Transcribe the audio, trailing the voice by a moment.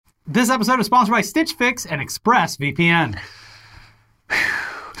This episode is sponsored by Stitch Fix and ExpressVPN.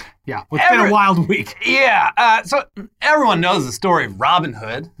 Yeah, it's been a wild week. Yeah, so everyone knows the story of Robin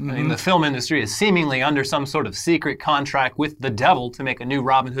Hood. I mean, the film industry is seemingly under some sort of secret contract with the devil to make a new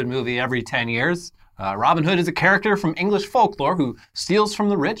Robin Hood movie every 10 years. Robin Hood is a character from English folklore who steals from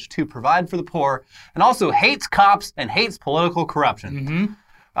the rich to provide for the poor and also hates cops and hates political corruption.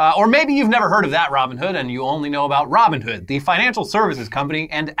 Or maybe you've never heard of that Robin Hood and you only know about Robinhood, the financial services company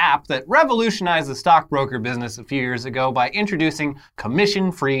and app that revolutionized the stockbroker business a few years ago by introducing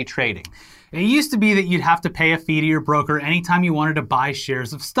commission-free trading. It used to be that you'd have to pay a fee to your broker anytime you wanted to buy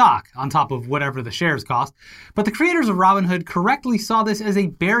shares of stock, on top of whatever the shares cost. But the creators of Robinhood correctly saw this as a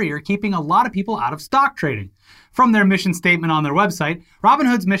barrier keeping a lot of people out of stock trading. From their mission statement on their website,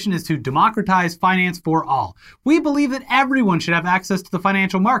 Robinhood's mission is to democratize finance for all. We believe that everyone should have access to the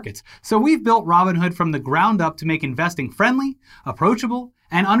financial markets, so we've built Robinhood from the ground up to make investing friendly, approachable,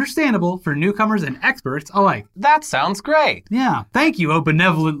 and understandable for newcomers and experts alike. That sounds great. Yeah, thank you, oh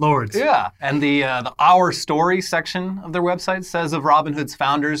benevolent lords. Yeah, and the Our Story section of their website says of Robinhood's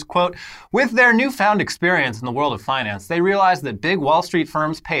founders, quote, with their newfound experience in the world of finance, they realized that big Wall Street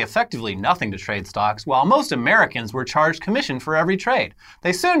firms pay effectively nothing to trade stocks, while most Americans were charged commission for every trade.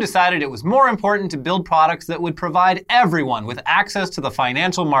 They soon decided it was more important to build products that would provide everyone with access to the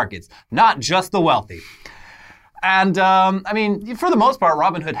financial markets, not just the wealthy. And, I mean, for the most part,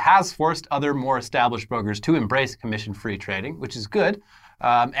 Robinhood has forced other more established brokers to embrace commission-free trading, which is good.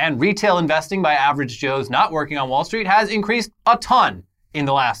 And retail investing by average Joes not working on Wall Street has increased a ton in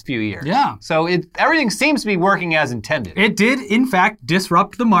the last few years. Yeah. So everything seems to be working as intended. It did, in fact,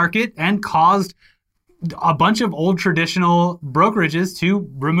 disrupt the market and caused a bunch of old traditional brokerages to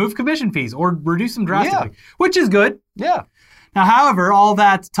remove commission fees or reduce them drastically, which is good. Yeah. Now, however, all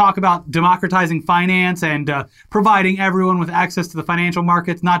that talk about democratizing finance and providing everyone with access to the financial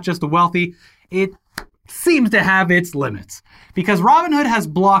markets, not just the wealthy, it seems to have its limits. Because Robinhood has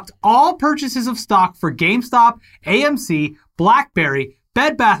blocked all purchases of stock for GameStop, AMC, BlackBerry,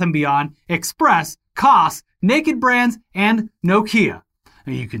 Bed Bath & Beyond, Express, COS, Naked Brands, and Nokia.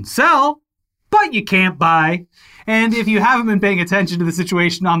 Now, you can sell, but you can't buy. And if you haven't been paying attention to the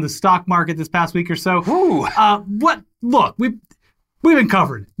situation on the stock market this past week or so, look, we've been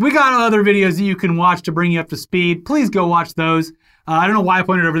covered. We got other videos that you can watch to bring you up to speed. Please go watch those. I don't know why I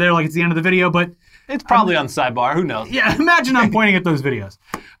pointed over there like it's the end of the video, but it's probably on sidebar. Who knows? Yeah, imagine I'm pointing at those videos.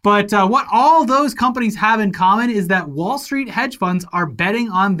 But what all those companies have in common is that Wall Street hedge funds are betting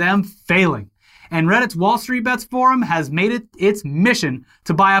on them failing. And Reddit's Wall Street Bets forum has made it its mission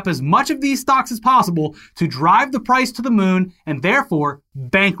to buy up as much of these stocks as possible to drive the price to the moon and therefore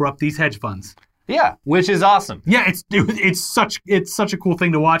bankrupt these hedge funds. Yeah, which is awesome. Yeah, it's such a cool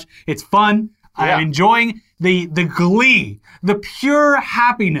thing to watch. It's fun. Yeah. I'm enjoying the glee, the pure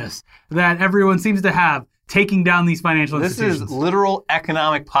happiness that everyone seems to have taking down these financial institutions. This is literal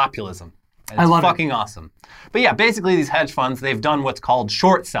economic populism. I love it. It's fucking awesome. But yeah, basically these hedge funds, they've done what's called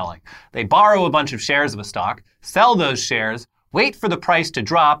short selling. They borrow a bunch of shares of a stock, sell those shares, wait for the price to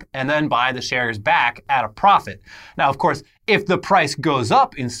drop, and then buy the shares back at a profit. Now, of course, if the price goes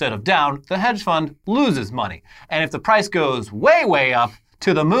up instead of down, the hedge fund loses money. And if the price goes way, way up,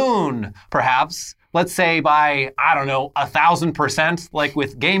 to the moon, perhaps, let's say by, I don't know, 1,000%, like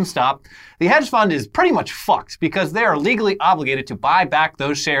with GameStop, the hedge fund is pretty much fucked because they are legally obligated to buy back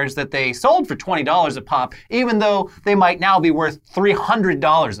those shares that they sold for $20 a pop, even though they might now be worth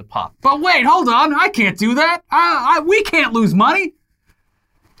 $300 a pop. But wait, hold on, I can't do that. We can't lose money.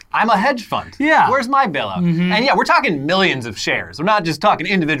 I'm a hedge fund. Yeah. Where's my bailout? And yeah, we're talking millions of shares. We're not just talking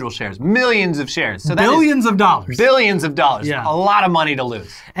individual shares. Millions of shares. So billions of dollars. Billions of dollars. Yeah. A lot of money to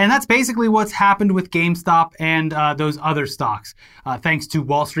lose. And that's basically what's happened with GameStop and those other stocks, thanks to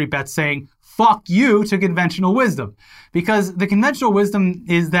Wall Street Bets saying, fuck you to conventional wisdom. Because the conventional wisdom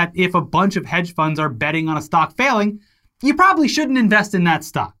is that if a bunch of hedge funds are betting on a stock failing, you probably shouldn't invest in that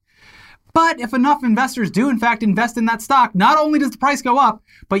stock. But if enough investors do in fact invest in that stock, not only does the price go up,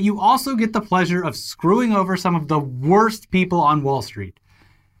 but you also get the pleasure of screwing over some of the worst people on Wall Street.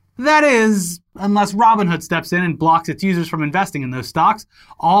 That is, unless Robinhood steps in and blocks its users from investing in those stocks,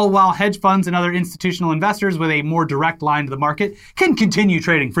 all while hedge funds and other institutional investors with a more direct line to the market can continue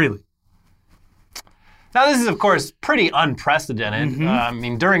trading freely. Now, this is, of course, pretty unprecedented. I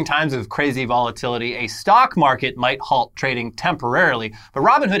mean, during times of crazy volatility, a stock market might halt trading temporarily, but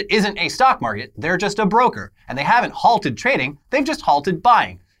Robinhood isn't a stock market. They're just a broker, and they haven't halted trading. They've just halted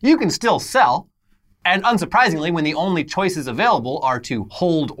buying. You can still sell, And unsurprisingly, when the only choices available are to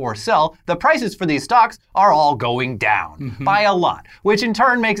hold or sell, the prices for these stocks are all going down by a lot, which in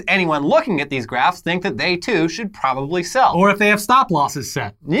turn makes anyone looking at these graphs think that they too should probably sell. Or if they have stop losses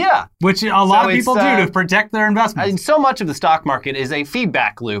set. Yeah. Which a lot of people do to protect their investments. And so much of the stock market is a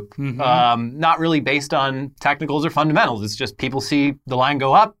feedback loop, not really based on technicals or fundamentals. It's just people see the line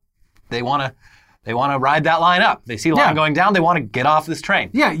go up, they want to ride that line up. They see the line going down, they want to get off this train.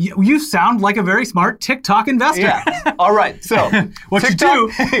 Yeah, you sound like a very smart TikTok investor. Yeah. All right, so what TikTok,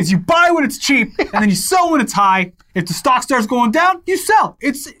 you do is you buy when it's cheap and then you sell when it's high. If the stock starts going down, you sell.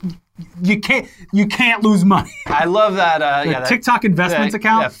 You can't lose money. I love that. That TikTok investments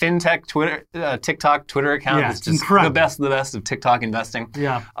account. Yeah, fintech Twitter, TikTok Twitter account. It's just incredible. The best of TikTok investing.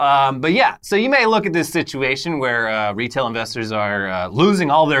 Yeah. But yeah, so you may look at this situation where retail investors are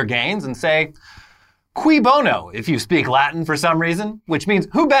losing all their gains and say, cui bono, if you speak Latin for some reason, which means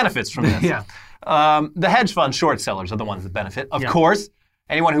who benefits from this? Yeah. The hedge fund short sellers are the ones that benefit. Of course,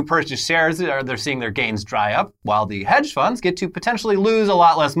 anyone who purchased shares, they're seeing their gains dry up, while the hedge funds get to potentially lose a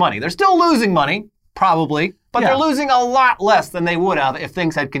lot less money. They're still losing money, probably, but they're losing a lot less than they would have if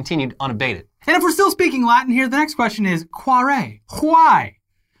things had continued unabated. And if we're still speaking Latin here, the next question is, quare? Why?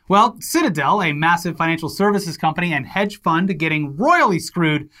 Well, Citadel, a massive financial services company and hedge fund getting royally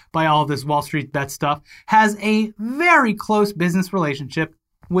screwed by all of this Wall Street bet stuff, has a very close business relationship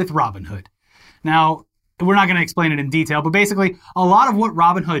with Robinhood. Now, we're not going to explain it in detail, but basically, a lot of what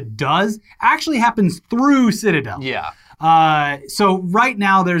Robinhood does actually happens through Citadel. Yeah. So right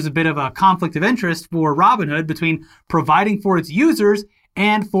now, there's a bit of a conflict of interest for Robinhood between providing for its users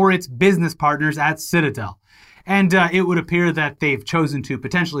and for its business partners at Citadel. And it would appear that they've chosen to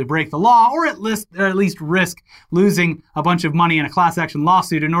potentially break the law or at least risk losing a bunch of money in a class action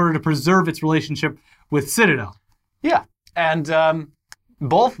lawsuit in order to preserve its relationship with Citadel. Yeah. And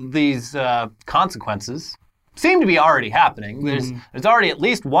both these consequences seem to be already happening. There's already at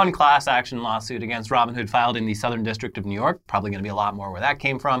least one class action lawsuit against Robinhood filed in the Southern District of New York. Probably going to be a lot more where that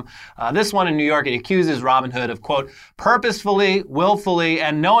came from. This one in New York, it accuses Robinhood of, quote, purposefully, willfully,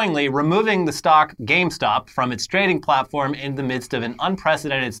 and knowingly removing the stock GameStop from its trading platform in the midst of an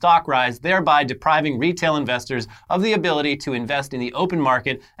unprecedented stock rise, thereby depriving retail investors of the ability to invest in the open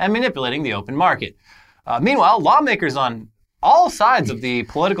market and manipulating the open market. Meanwhile, lawmakers on all sides of the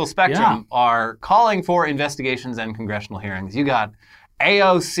political spectrum are calling for investigations and congressional hearings. You got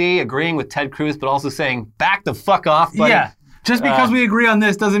AOC agreeing with Ted Cruz, but also saying, back the fuck off, buddy. Yeah. Just because we agree on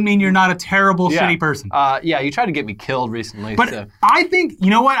this doesn't mean you're not a terrible, shitty person. You tried to get me killed recently. But I think, you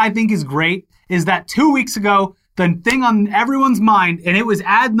know what I think is great, is that 2 weeks ago, the thing on everyone's mind, and it was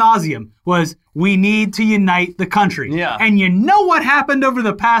ad nauseum, was we need to unite the country. Yeah. And you know what happened over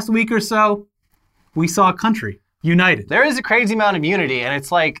the past week or so? We saw a country united. There is a crazy amount of unity, and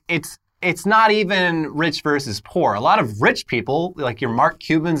it's like, it's not even rich versus poor. A lot of rich people, like your Mark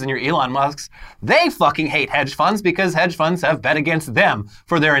Cubans and your Elon Musks, they fucking hate hedge funds because hedge funds have bet against them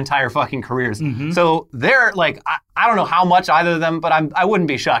for their entire fucking careers. So they're like, I don't know how much either of them, but I wouldn't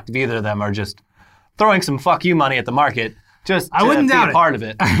be shocked if either of them are just throwing some fuck you money at the market just to be a part of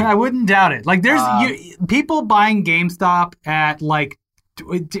it. I wouldn't doubt it. Like there's people buying GameStop at like,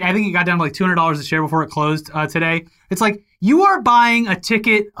 I think it got down to like $200 a share before it closed today. It's like you are buying a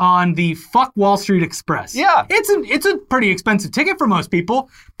ticket on the Fuck Wall Street Express. Yeah, it's a pretty expensive ticket for most people,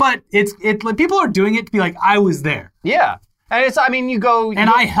 but it's like people are doing it to be like, I was there. Yeah, and you go and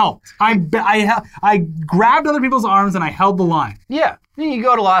I helped. I grabbed other people's arms and I held the line. Yeah. You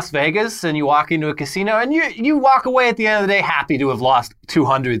go to Las Vegas and you walk into a casino and you walk away at the end of the day happy to have lost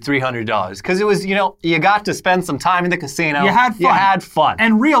 $200, $300 because it was, you got to spend some time in the casino. You had fun.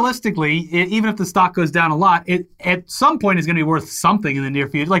 And realistically, even if the stock goes down a lot, it at some point is going to be worth something in the near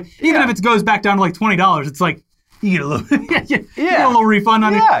future. Like even if it goes back down to like $20, it's like you get a little, you get a little refund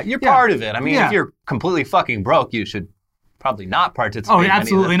on it. Yeah, you're part of it. I mean, if you're completely fucking broke, you should probably not participate. Oh,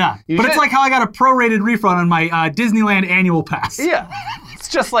 absolutely not. But it's like how I got a prorated refund on my Disneyland annual pass. Yeah, it's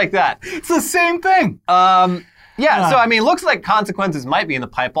just like that. It's the same thing. So I mean, it looks like consequences might be in the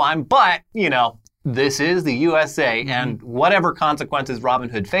pipeline, but, this is the USA, and whatever consequences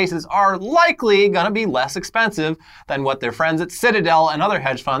Robinhood faces are likely going to be less expensive than what their friends at Citadel and other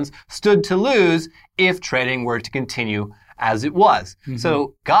hedge funds stood to lose if trading were to continue as it was.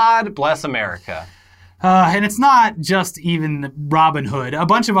 So God bless America. And it's not just even Robinhood. A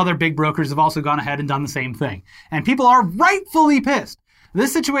bunch of other big brokers have also gone ahead and done the same thing. And people are rightfully pissed.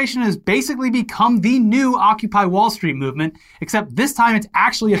 This situation has basically become the new Occupy Wall Street movement, except this time it's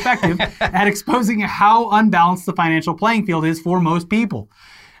actually effective at exposing how unbalanced the financial playing field is for most people.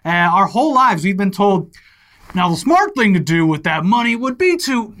 Our whole lives we've been told, now the smart thing to do with that money would be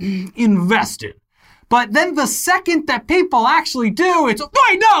to invest it. But then the second that people actually do, it's,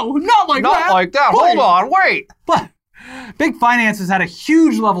 wait, no, not like that. Not like that. Hold on, wait. But big finance has had a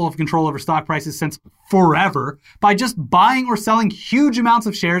huge level of control over stock prices since forever by just buying or selling huge amounts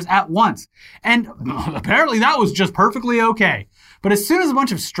of shares at once. And apparently that was just perfectly okay. But as soon as a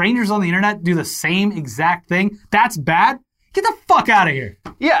bunch of strangers on the internet do the same exact thing, that's bad. Get the fuck out of here.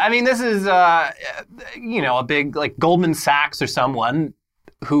 Yeah, I mean, this is, a big, like, Goldman Sachs or someone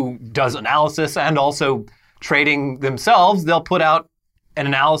who does analysis and also trading themselves. They'll put out an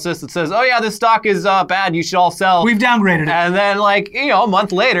analysis that says, oh, yeah, this stock is bad. You should all sell. We've downgraded it. And then, a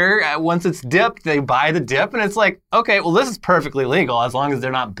month later, once it's dipped, they buy the dip. And it's like, okay, well, this is perfectly legal as long as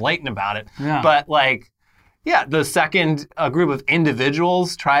they're not blatant about it. Yeah. But, the second a group of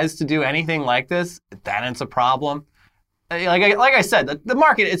individuals tries to do anything like this, then it's a problem. Like I said, the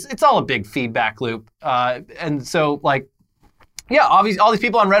market, it's all a big feedback loop. And so, obviously, all these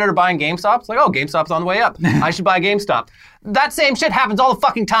people on Reddit are buying GameStop. It's like, oh, GameStop's on the way up. I should buy GameStop. That same shit happens all the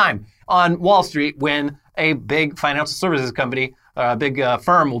fucking time on Wall Street when a big financial services company, a big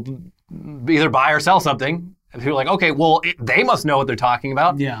firm will either buy or sell something. And people are like, okay, well, they must know what they're talking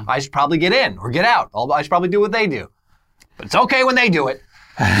about. Yeah. I should probably get in or get out. I should probably do what they do. But it's okay when they do it.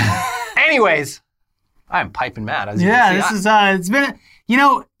 Anyways, I'm piping mad. As you can see. This is, it's been,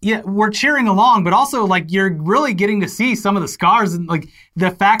 we're cheering along, but also, you're really getting to see some of the scars and,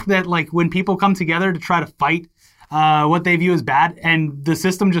 the fact that, when people come together to try to fight what they view as bad and the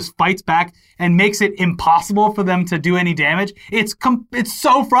system just fights back and makes it impossible for them to do any damage, it's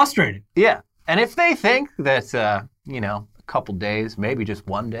so frustrating. Yeah. And if they think that, a couple days, maybe just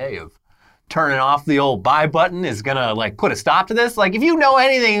one day of turning off the old buy button is going to, put a stop to this, if you know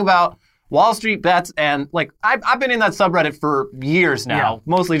anything about Wall Street bets, and I've been in that subreddit for years now,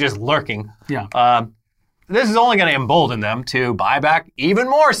 mostly just lurking. Yeah. This is only going to embolden them to buy back even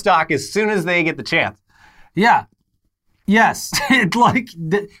more stock as soon as they get the chance. Yeah. Yes. It's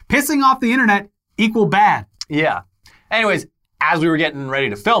pissing off the internet equal bad. Yeah. Anyways, as we were getting ready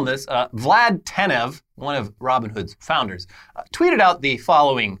to film this, Vlad Tenev, one of Robinhood's founders, tweeted out the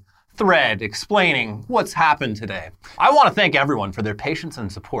following thread explaining what's happened today. I want to thank everyone for their patience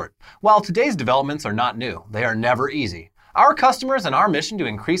and support. While today's developments are not new, they are never easy. Our customers and our mission to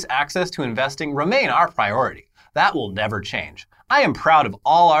increase access to investing remain our priority. That will never change. I am proud of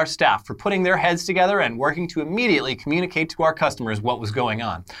all our staff for putting their heads together and working to immediately communicate to our customers what was going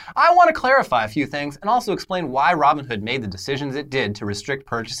on. I want to clarify a few things and also explain why Robinhood made the decisions it did to restrict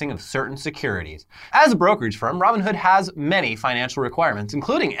purchasing of certain securities. As a brokerage firm, Robinhood has many financial requirements,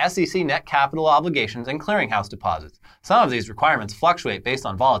 including SEC net capital obligations and clearinghouse deposits. Some of these requirements fluctuate based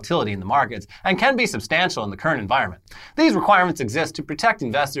on volatility in the markets and can be substantial in the current environment. These requirements exist to protect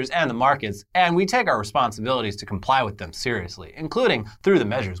investors and the markets, and we take our responsibilities to comply with them seriously, including through the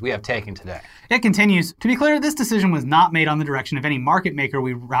measures we have taken today. It continues, to be clear, this decision was not made on the direction of any market maker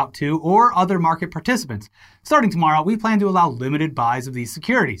we route to or other market participants. Starting tomorrow, we plan to allow limited buys of these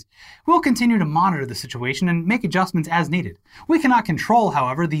securities. We'll continue to monitor the situation and make adjustments as needed. We cannot control,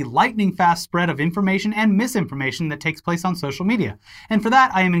 however, the lightning-fast spread of information and misinformation that takes place on social media. And for that,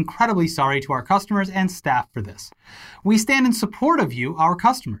 I am incredibly sorry to our customers and staff for this. We stand in support of you, our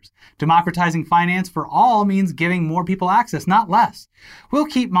customers. Democratizing finance for all means giving more people access, not less. We'll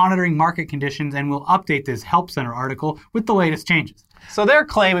keep monitoring market conditions and we'll update this Help Center article with the latest changes. So they're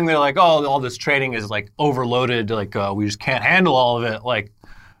claiming they're like, oh, all this trading is overloaded, we just can't handle all of it,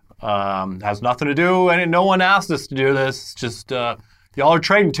 has nothing to do, and no one asked us to do this, just y'all are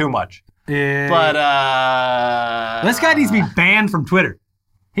trading too much. But this guy needs to be banned from Twitter.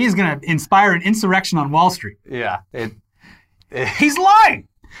 He's going to inspire an insurrection on Wall Street. Yeah. He's lying.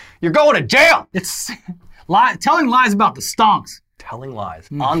 You're going to jail. It's telling lies about the stonks. Telling lies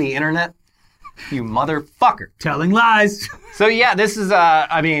on the internet. You motherfucker. Telling lies. So yeah, this is,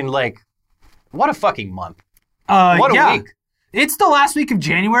 what a fucking month. What a week. It's the last week of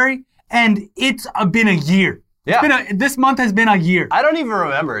January, and it's been a year. Yeah. This month has been a year. I don't even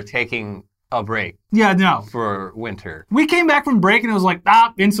remember taking a break. Yeah, no. For winter. We came back from break, and it was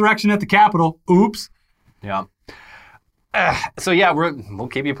insurrection at the Capitol. Oops. Yeah. So yeah, we'll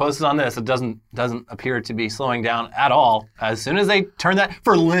keep you posted on this. It doesn't appear to be slowing down at all. As soon as they turn that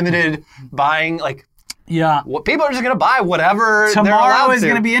for limited buying, people are just gonna buy whatever they're allowed to. Tomorrow is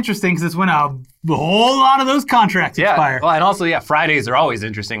gonna be interesting because it's when a whole lot of those contracts expire. Well, and also Fridays are always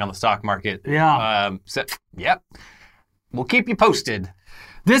interesting on the stock market. Yeah. We'll keep you posted.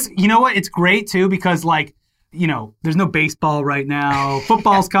 This, you know what? It's great too because there's no baseball right now.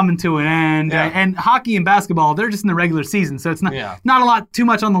 Football's coming to an end. Yeah. And hockey and basketball, they're just in the regular season. So it's not a lot, too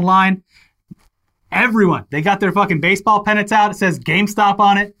much on the line. Everyone. They got their fucking baseball pennants out. It says GameStop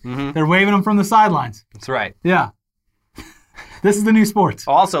on it. They're waving them from the sidelines. That's right. Yeah. This is the new sports.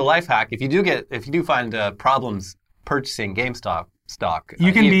 Also, life hack: if you do find problems purchasing GameStop stock,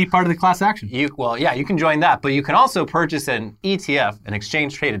 You can be part of the class action. you can join that, but you can also purchase an ETF, an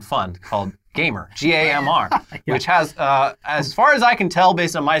exchange traded fund called Gamer, GAMR, which has, as far as I can tell,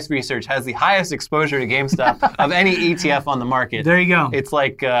 based on my research, has the highest exposure to GameStop of any ETF on the market. There you go. It's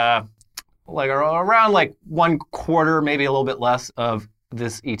like around like 1/4, maybe a little bit less of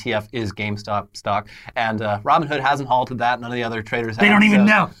this ETF is GameStop stock, and Robinhood hasn't halted that. None of the other traders have. They don't even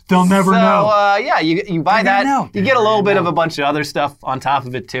know. They'll never know. Yeah, you buy They're gonna that. know. You get a little bit of a bunch of other stuff on top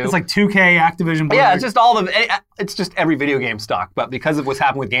of it too. It's like 2K, Activision Blizzard. Yeah, it's just it's just every video game stock. But because of what's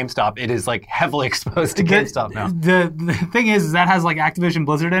happened with GameStop, it is like heavily exposed to GameStop now. The thing is that has like Activision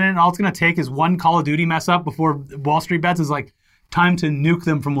Blizzard in it, and all it's going to take is one Call of Duty mess up before Wall Street bets is like, time to nuke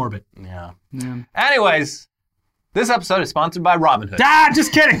them from orbit. Yeah. Anyways, this episode is sponsored by Robinhood.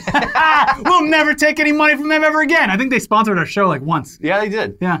 Just kidding. We'll never take any money from them ever again. I think they sponsored our show like once. Yeah, they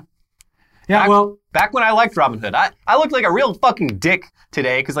did. Yeah. Yeah, Back when I liked Robinhood, I looked like a real fucking dick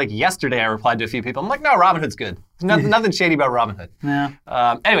today because like yesterday I replied to a few people. I'm like, no, Robinhood's good. There's nothing shady about Robinhood.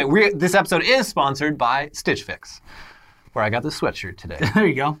 Yeah. Anyway, this episode is sponsored by Stitch Fix, where I got this sweatshirt today. There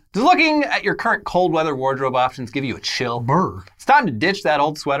you go. Does looking at your current cold weather wardrobe options give you a chill? Brr. It's time to ditch that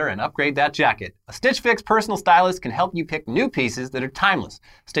old sweater and upgrade that jacket. A Stitch Fix personal stylist can help you pick new pieces that are timeless.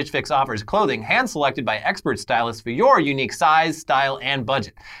 Stitch Fix offers clothing hand-selected by expert stylists for your unique size, style, and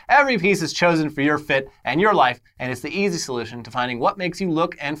budget. Every piece is chosen for your fit and your life, and it's the easy solution to finding what makes you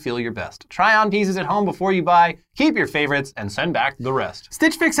look and feel your best. Try on pieces at home before you buy, keep your favorites, and send back the rest.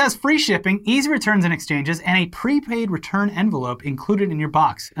 Stitch Fix has free shipping, easy returns and exchanges, and a prepaid return envelope included in your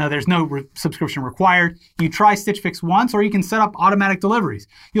box. There's no subscription required. You try Stitch Fix once, or you can set up automatic deliveries.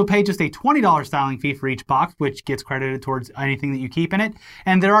 You'll pay just a $20 styling fee for each box, which gets credited towards anything that you keep in it,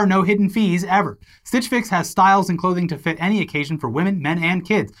 and there are no hidden fees ever. Stitch Fix has styles and clothing to fit any occasion for women, men, and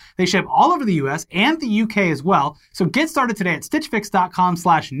kids. They ship all over the US and the UK as well, so get started today at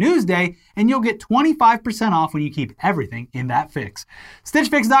stitchfix.com/newsday, and you'll get 25% off when you keep everything in that fix.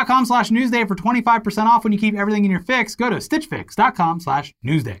 Stitchfix.com/newsday for 25% off when you keep everything in your fix. Go to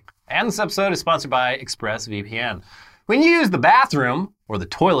stitchfix.com/newsday. And this episode is sponsored by ExpressVPN. When you use the bathroom, or the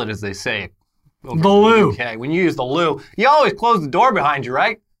toilet as they say over The loo. Okay, when you use the loo, you always close the door behind you,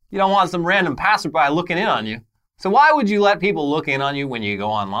 right? You don't want some random passerby looking in on you. So why would you let people look in on you when you go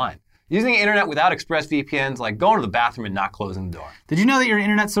online? Using the internet without ExpressVPN is like going to the bathroom and not closing the door. Did you know that your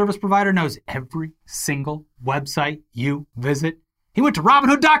internet service provider knows every single website you visit? He went to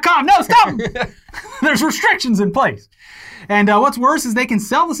Robinhood.com. No, stop! There's restrictions in place. And what's worse is they can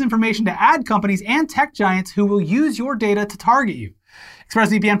sell this information to ad companies and tech giants who will use your data to target you.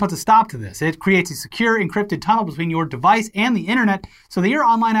 ExpressVPN puts a stop to this. It creates a secure, encrypted tunnel between your device and the internet so that your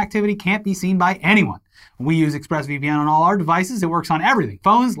online activity can't be seen by anyone. We use ExpressVPN on all our devices. It works on everything,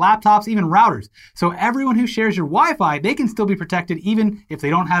 phones, laptops, even routers. So everyone who shares your Wi-Fi, they can still be protected even if they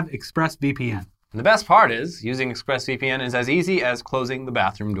don't have ExpressVPN. And the best part is, using ExpressVPN is as easy as closing the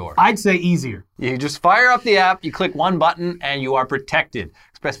bathroom door. I'd say easier. You just fire up the app, you click one button, and you are protected.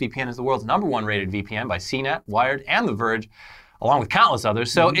 ExpressVPN is the world's #1 rated VPN by CNET, Wired, and The Verge, along with countless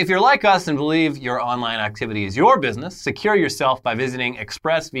others. So if you're like us and believe your online activity is your business, secure yourself by visiting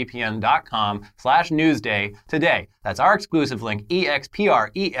expressvpn.com/newsday today. That's our exclusive link,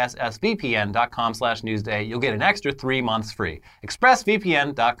 expressvpn.com/newsday. You'll get an extra 3 months free.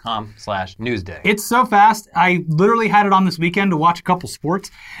 expressvpn.com/newsday. It's so fast. I literally had it on this weekend to watch a couple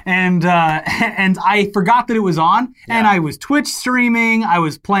sports, and I forgot that it was on, and I was Twitch streaming, I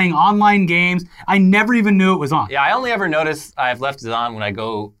was playing online games. I never even knew it was on. Yeah, I only ever notice I've left it on when I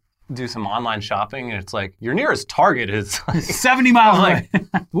go do some online shopping, and it's like, your nearest Target is like 70 miles away.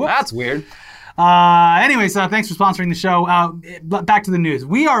 That's weird. Anyways, thanks for sponsoring the show. Back to the news.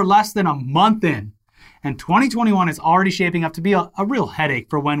 We are less than a month in, and 2021 is already shaping up to be a real headache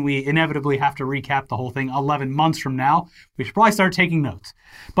for when we inevitably have to recap the whole thing 11 months from now. We should probably start taking notes.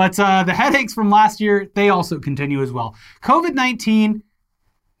 But the headaches from last year, they also continue as well. COVID-19,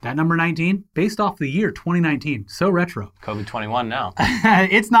 that number 19, based off the year 2019. So retro. COVID-21 now.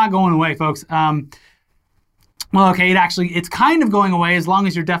 It's not going away, folks. Well, okay, it's kind of going away as long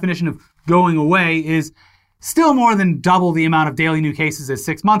as your definition of going away is still more than double the amount of daily new cases as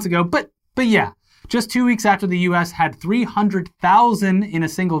 6 months ago. But yeah, just 2 weeks after the U.S. had 300,000 in a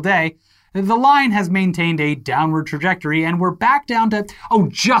single day, the line has maintained a downward trajectory, and we're back down to,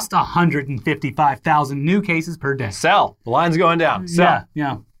 just 155,000 new cases per day. Sell. The line's going down. Sell.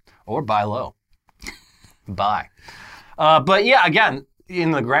 Yeah. Or buy low. Buy. But yeah, again,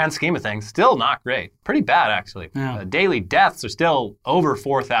 in the grand scheme of things, still not great. Pretty bad, actually. Yeah. Daily deaths are still over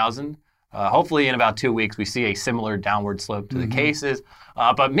 4,000. Hopefully in about 2 weeks, we see a similar downward slope to the cases.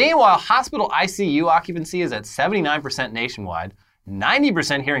 But meanwhile, hospital ICU occupancy is at 79% nationwide,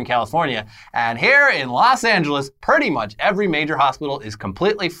 90% here in California, and here in Los Angeles, pretty much every major hospital is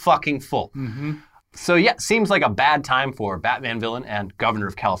completely fucking full. So yeah, seems like a bad time for Batman villain and Governor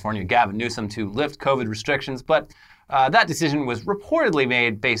of California, Gavin Newsom, to lift COVID restrictions, but that decision was reportedly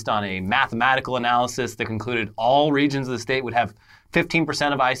made based on a mathematical analysis that concluded all regions of the state would have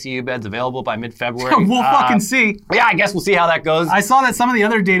 15% of ICU beds available by mid-February. We'll fucking see. Yeah, I guess we'll see how that goes. I saw that some of the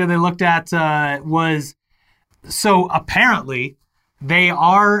other data they looked at was, so apparently they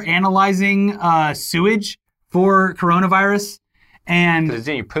are analyzing sewage for coronavirus. And Because it's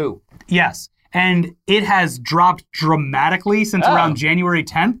in your poo. yes, and it has dropped dramatically since around January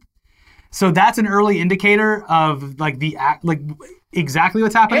 10th. So that's an early indicator of like exactly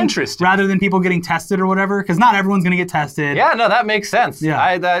what's happening. Interesting. Rather than people getting tested or whatever, because not everyone's going to get tested. Yeah, no, that makes sense.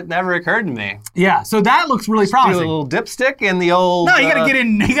 Yeah. That never occurred to me. Yeah. So that looks really Do a promising. little dipstick in the old... No, you got to get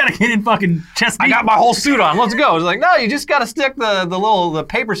in. You got to get in fucking chest I deep. got my whole suit on. Let's go. It's like, no, you just got to stick the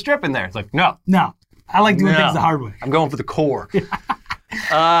paper strip in there. It's like, no. No, I like doing No. things the hard way. I'm going for the core.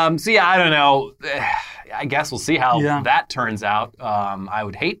 So yeah, I don't know. I guess we'll see how that turns out. I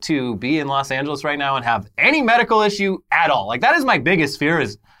would hate to be in Los Angeles right now and have any medical issue at all. Like that is my biggest fear,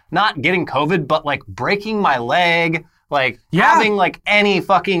 is not getting COVID, but like breaking my leg, like having like any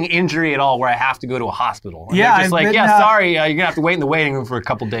fucking injury at all where I have to go to a hospital. And Yeah, they're just I've like, been, sorry, you're gonna have to wait in the waiting room for a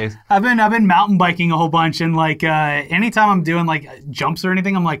couple days. I've been mountain biking a whole bunch, and like anytime I'm doing like jumps or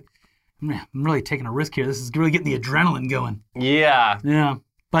anything, I'm like, man, I'm really taking a risk here. This is really getting the adrenaline going. Yeah. Yeah.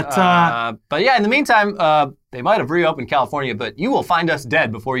 But yeah, in the meantime, they might have reopened California, but you will find us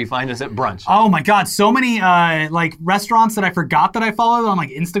dead before you find us at brunch. oh my God, so many like restaurants that I forgot that I followed on like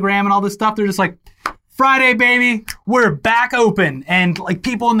Instagram and all this stuff. They're just like, Friday, baby, we're back open. And like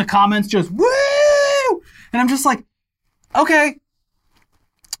people in the comments just, woo! And I'm just like, okay,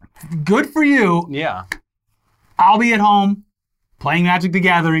 good for you. Yeah. I'll be at home playing Magic the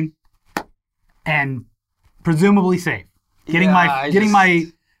Gathering and presumably safe. Getting my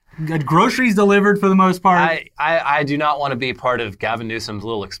groceries delivered for the most part. I do not want to be part of Gavin Newsom's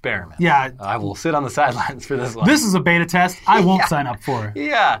little experiment. Yeah. I will sit on the sidelines for this one. This is a beta test. I won't sign up for it.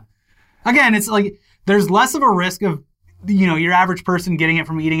 Yeah. Again, it's like there's less of a risk of your average person getting it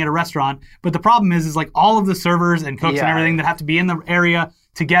from eating at a restaurant, but the problem is like all of the servers and cooks and everything that have to be in the area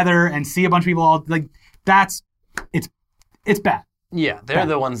together and see a bunch of people all like it's bad. Yeah, they're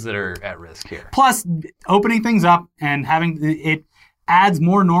the ones that are at risk here. Plus, opening things up and having it adds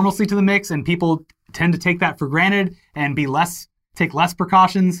more normalcy to the mix, and people tend to take that for granted and take less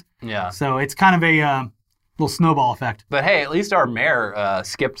precautions. Yeah. So it's kind of a little snowball effect. But hey, at least our mayor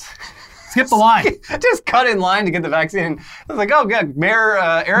skipped the line. just cut in line to get the vaccine. I was like, oh, good. Mayor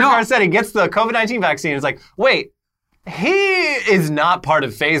Eric Garcetti gets the COVID-19 vaccine. It's like, wait, he is not part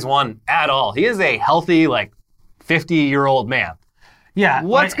of phase 1 at all. He is a healthy, like, 50-year-old man. Yeah.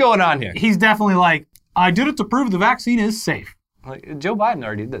 What's going on here? He's definitely like, I did it to prove the vaccine is safe. Like, Joe Biden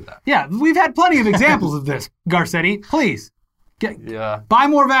already did that. Yeah, we've had plenty of examples of this, Garcetti. Please, buy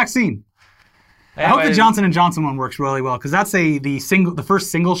more vaccine. Anyway, I hope the Johnson & Johnson one works really well, because that's the first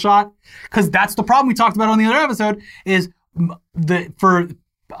single shot. Because that's the problem we talked about on the other episode, is for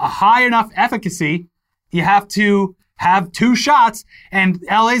a high enough efficacy, you have to have 2 shots, and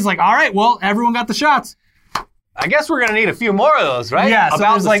LA's like, all right, well, everyone got the shots. I guess we're going to need a few more of those, right? Yeah. So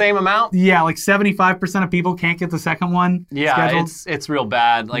about the same amount? Yeah, like 75% of people can't get the second one scheduled. It's real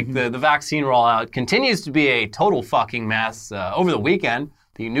bad. Like the vaccine rollout continues to be a total fucking mess. Over the weekend,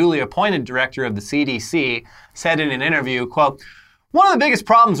 the newly appointed director of the CDC said in an interview, quote, "One of the biggest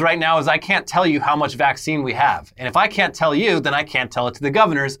problems right now is I can't tell you how much vaccine we have. And if I can't tell you, then I can't tell it to the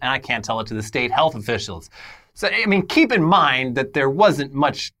governors, and I can't tell it to the state health officials." So, I mean, keep in mind that there wasn't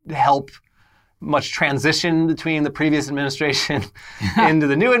much transition between the previous administration into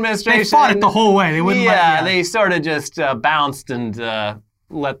the new administration. They fought it the whole way. They wouldn't they sort of just bounced and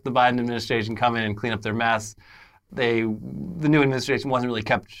let the Biden administration come in and clean up their mess. The new administration wasn't really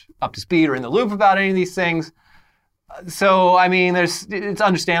kept up to speed or in the loop about any of these things. So, I mean, it's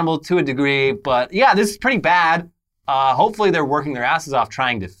understandable to a degree, but yeah, this is pretty bad. Hopefully they're working their asses off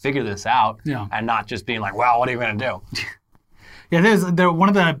trying to figure this out and not just being like, well, what are you going to do? Yeah, there's one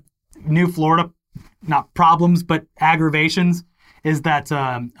of the new Florida, not problems, but aggravations, is that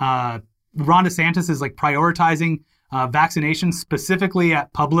Ron DeSantis is like prioritizing vaccinations specifically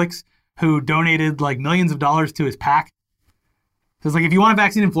at Publix, who donated like millions of dollars to his PAC. So it's like, if you want a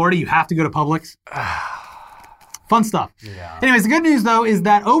vaccine in Florida, you have to go to Publix. Fun stuff. Yeah. Anyways, the good news, though, is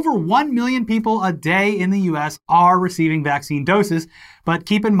that over 1 million people a day in the U.S. are receiving vaccine doses. But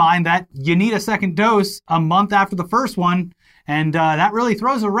keep in mind that you need a second dose a month after the first one. And that really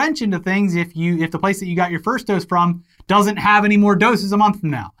throws a wrench into things if the place that you got your first dose from doesn't have any more doses a month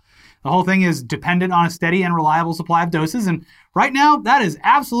from now. The whole thing is dependent on a steady and reliable supply of doses. And right now, that is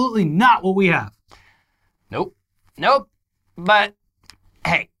absolutely not what we have. Nope. But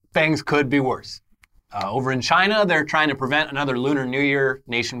hey, things could be worse. Over in China, they're trying to prevent another Lunar New Year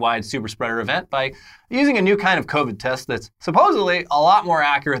nationwide super spreader event by using a new kind of COVID test that's supposedly a lot more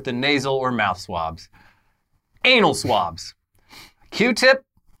accurate than nasal or mouth swabs. Anal swabs. Q-tip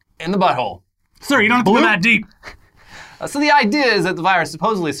in the butthole. Sir, you don't have to go that deep. So the idea is that the virus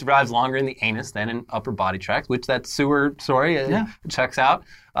supposedly survives longer in the anus than in upper body tracts, which that sewer story checks out.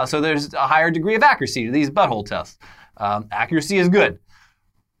 So there's a higher degree of accuracy to these butthole tests. Accuracy is good.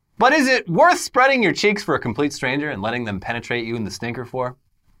 But is it worth spreading your cheeks for a complete stranger and letting them penetrate you in the stinker for?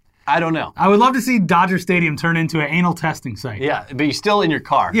 I don't know. I would love to see Dodger Stadium turn into an anal testing site. Yeah, but you're still in your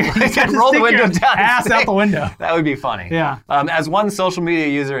car. Yeah, you can roll the window down. Ass out the window. That would be funny. Yeah. As one social media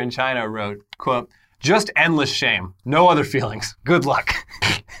user in China wrote, quote, "Just endless shame. No other feelings. Good luck."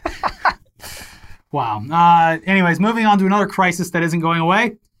 Wow. Anyways, moving on to another crisis that isn't going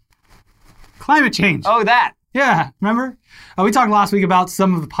away. Climate change. Oh, that. Yeah, remember? We talked last week about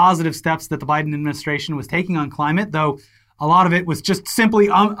some of the positive steps that the Biden administration was taking on climate, though a lot of it was just simply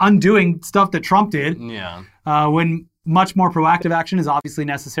undoing stuff that Trump did. Yeah. When much more proactive action is obviously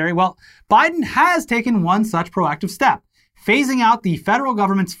necessary. Well, Biden has taken one such proactive step, phasing out the federal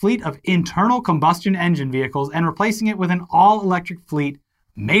government's fleet of internal combustion engine vehicles and replacing it with an all-electric fleet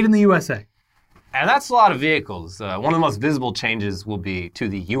made in the USA. And that's a lot of vehicles. One of the most visible changes will be to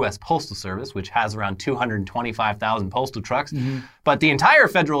the U.S. Postal Service, which has around 225,000 postal trucks. Mm-hmm. But the entire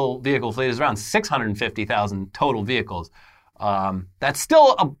federal vehicle fleet is around 650,000 total vehicles. That's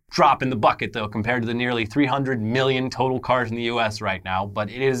still a drop in the bucket, though, compared to the nearly 300 million total cars in the U.S. right now. But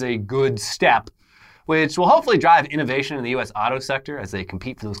it is a good step, which will hopefully drive innovation in the U.S. auto sector as they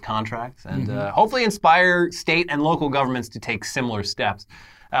compete for those contracts and hopefully inspire state and local governments to take similar steps.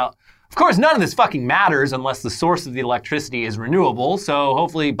 Now, of course, none of this fucking matters unless the source of the electricity is renewable, so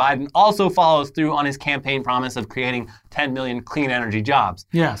hopefully Biden also follows through on his campaign promise of creating 10 million clean energy jobs.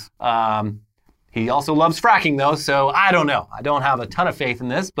 Yes. He also loves fracking, though, so I don't know. I don't have a ton of faith in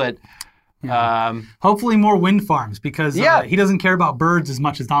this, but... hopefully more wind farms, because he doesn't care about birds as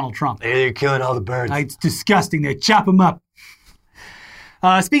much as Donald Trump. They're killing all the birds. It's disgusting. They chop them up.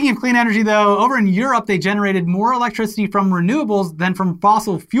 Speaking of clean energy, though, over in Europe, they generated more electricity from renewables than from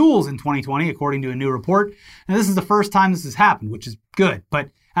fossil fuels in 2020, according to a new report. And this is the first time this has happened, which is good. But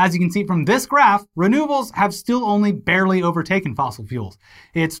as you can see from this graph, renewables have still only barely overtaken fossil fuels.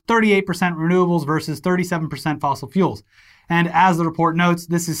 It's 38% renewables versus 37% fossil fuels. And as the report notes,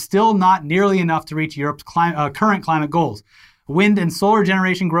 this is still not nearly enough to reach Europe's current climate goals. Wind and solar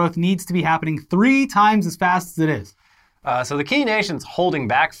generation growth needs to be happening 3 times as fast as it is. So the key nations holding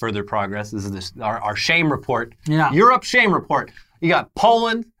back further progress, this is our shame report. Yeah. Europe shame report. You got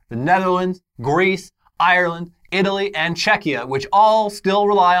Poland, the Netherlands, Greece, Ireland, Italy, and Czechia, which all still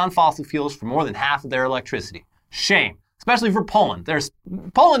rely on fossil fuels for more than half of their electricity. Shame. Especially for Poland.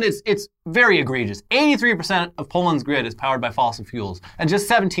 Poland it's very egregious. 83% of Poland's grid is powered by fossil fuels, and just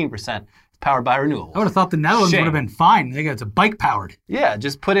 17% is powered by renewables. I would have thought the Netherlands would have been fine. They got it's a bike powered. Yeah,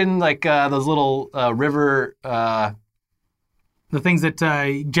 just put in like those little river... the things that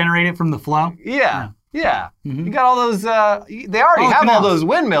generate it from the flow? Yeah. Mm-hmm. You got all those, they already have all those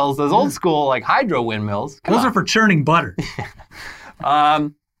windmills, those old school like hydro windmills. Those are for churning butter.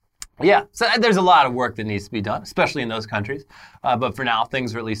 So there's a lot of work that needs to be done, especially in those countries. But for now,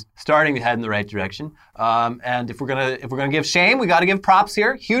 things are at least starting to head in the right direction. And if we're gonna give shame, we got to give props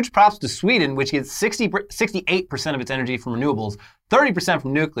here. Huge props to Sweden, which gets 68% of its energy from renewables, 30%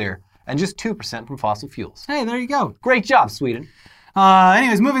 from nuclear, and just 2% from fossil fuels. Hey, there you go. Great job, Sweden.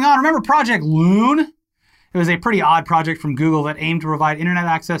 Anyways, moving on. Remember Project Loon? It was a pretty odd project from Google that aimed to provide internet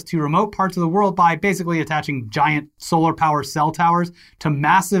access to remote parts of the world by basically attaching giant solar power cell towers to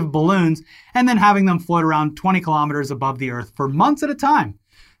massive balloons and then having them float around 20 kilometers above the Earth for months at a time.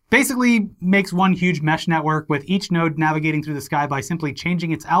 Basically makes one huge mesh network with each node navigating through the sky by simply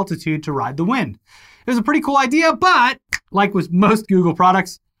changing its altitude to ride the wind. It was a pretty cool idea, but like with most Google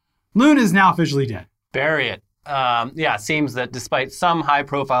products, Loon is now officially dead. Bury it. It seems that despite some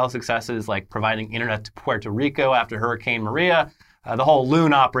high-profile successes like providing internet to Puerto Rico after Hurricane Maria, the whole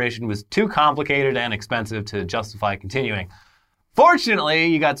Loon operation was too complicated and expensive to justify continuing. Fortunately,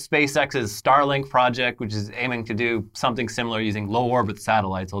 you got SpaceX's Starlink project, which is aiming to do something similar using low-orbit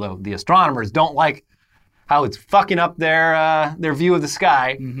satellites, although the astronomers don't like how it's fucking up their view of the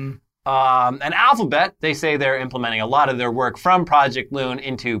sky. And Alphabet, they say they're implementing a lot of their work from Project Loon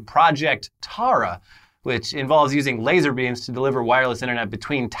into Project Tara, which involves using laser beams to deliver wireless internet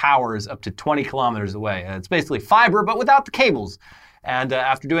between towers up to 20 kilometers away. It's basically fiber, but without the cables. And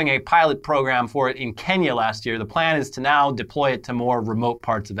after doing a pilot program for it in Kenya last year, the plan is to now deploy it to more remote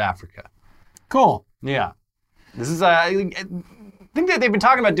parts of Africa. Cool. Yeah. This is, I think that they've been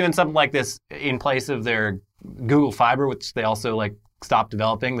talking about doing something like this in place of their Google Fiber, which they also stopped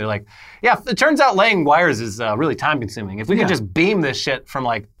developing. They're like, yeah, it turns out laying wires is really time consuming. If we could just beam this shit from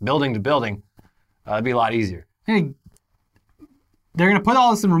building to building, it'd be a lot easier. Hey, they're going to put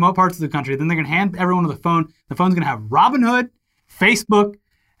all this in remote parts of the country. Then they're going to hand everyone with a phone. The phone's going to have Robinhood, Facebook,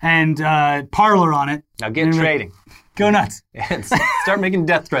 and Parler on it. Now get trading. Go nuts. And start making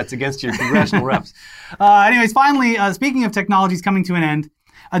death threats against your congressional reps. Anyways, finally, speaking of technologies coming to an end,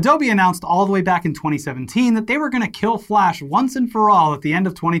 Adobe announced all the way back in 2017 that they were going to kill Flash once and for all at the end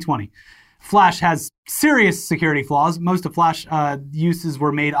of 2020. Flash has serious security flaws. Most of Flash uses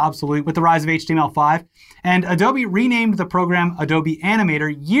were made obsolete with the rise of HTML5. And Adobe renamed the program Adobe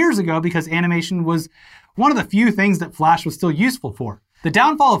Animator years ago because animation was one of the few things that Flash was still useful for. The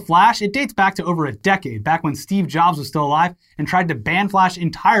downfall of Flash, it dates back to over a decade, back when Steve Jobs was still alive and tried to ban Flash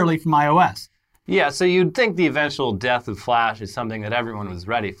entirely from iOS. Yeah, so you'd think the eventual death of Flash is something that everyone was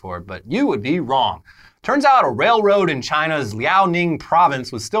ready for, but you would be wrong. Turns out a railroad in China's Liaoning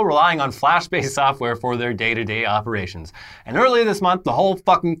province was still relying on Flash-based software for their day-to-day operations. And earlier this month, the whole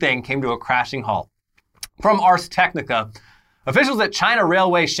fucking thing came to a crashing halt. From Ars Technica, officials at China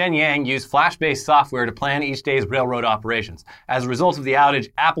Railway Shenyang use Flash-based software to plan each day's railroad operations. As a result of the outage,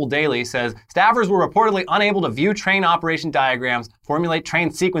 Apple Daily says staffers were reportedly unable to view train operation diagrams, formulate train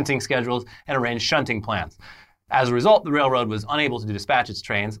sequencing schedules, and arrange shunting plans. As a result, the railroad was unable to dispatch its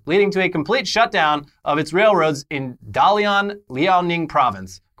trains, leading to a complete shutdown of its railroads in Dalian, Liaoning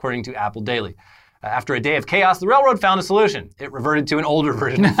province, according to Apple Daily. After a day of chaos, the railroad found a solution. It reverted to an older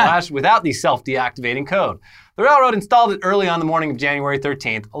version of Flash without the self-deactivating code. The railroad installed it early on the morning of January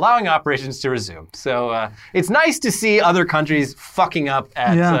 13th, allowing operations to resume. So it's nice to see other countries fucking up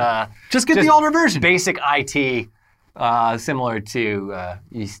at just get the older version. Basic IT, similar to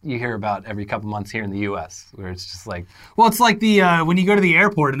you hear about every couple months here in the U.S., where it's just like... Well, it's like the when you go to the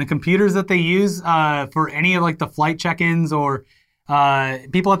airport and the computers that they use for any of the flight check-ins or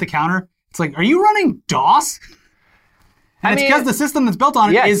people at the counter, it's like, are you running DOS? And it's because the system that's built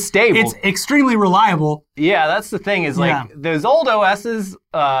on it is stable. It's extremely reliable. Yeah, that's the thing is those old OSs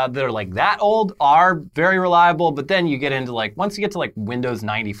that are that old are very reliable, but then you get into once you get to Windows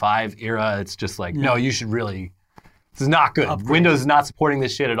 95 era, it's just no, you should really, this is not good. Upgrade. Windows is not supporting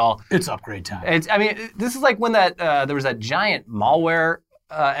this shit at all. It's upgrade time. This is when that there was that giant malware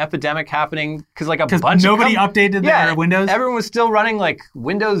epidemic happening because nobody updated their Windows. Everyone was still running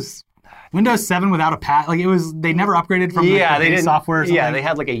Windows 7 without a patch. They never upgraded from the base software or something. Yeah, they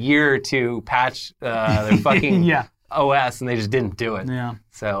had a year to patch their fucking OS, and they just didn't do it. Yeah.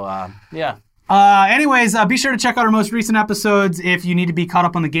 So, yeah. Anyways, be sure to check out our most recent episodes if you need to be caught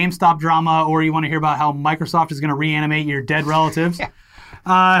up on the GameStop drama or you want to hear about how Microsoft is going to reanimate your dead relatives.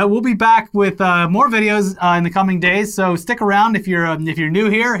 We'll be back with more videos in the coming days, so stick around. If you're new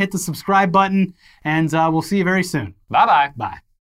here, hit the subscribe button, and we'll see you very soon. Bye-bye. Bye.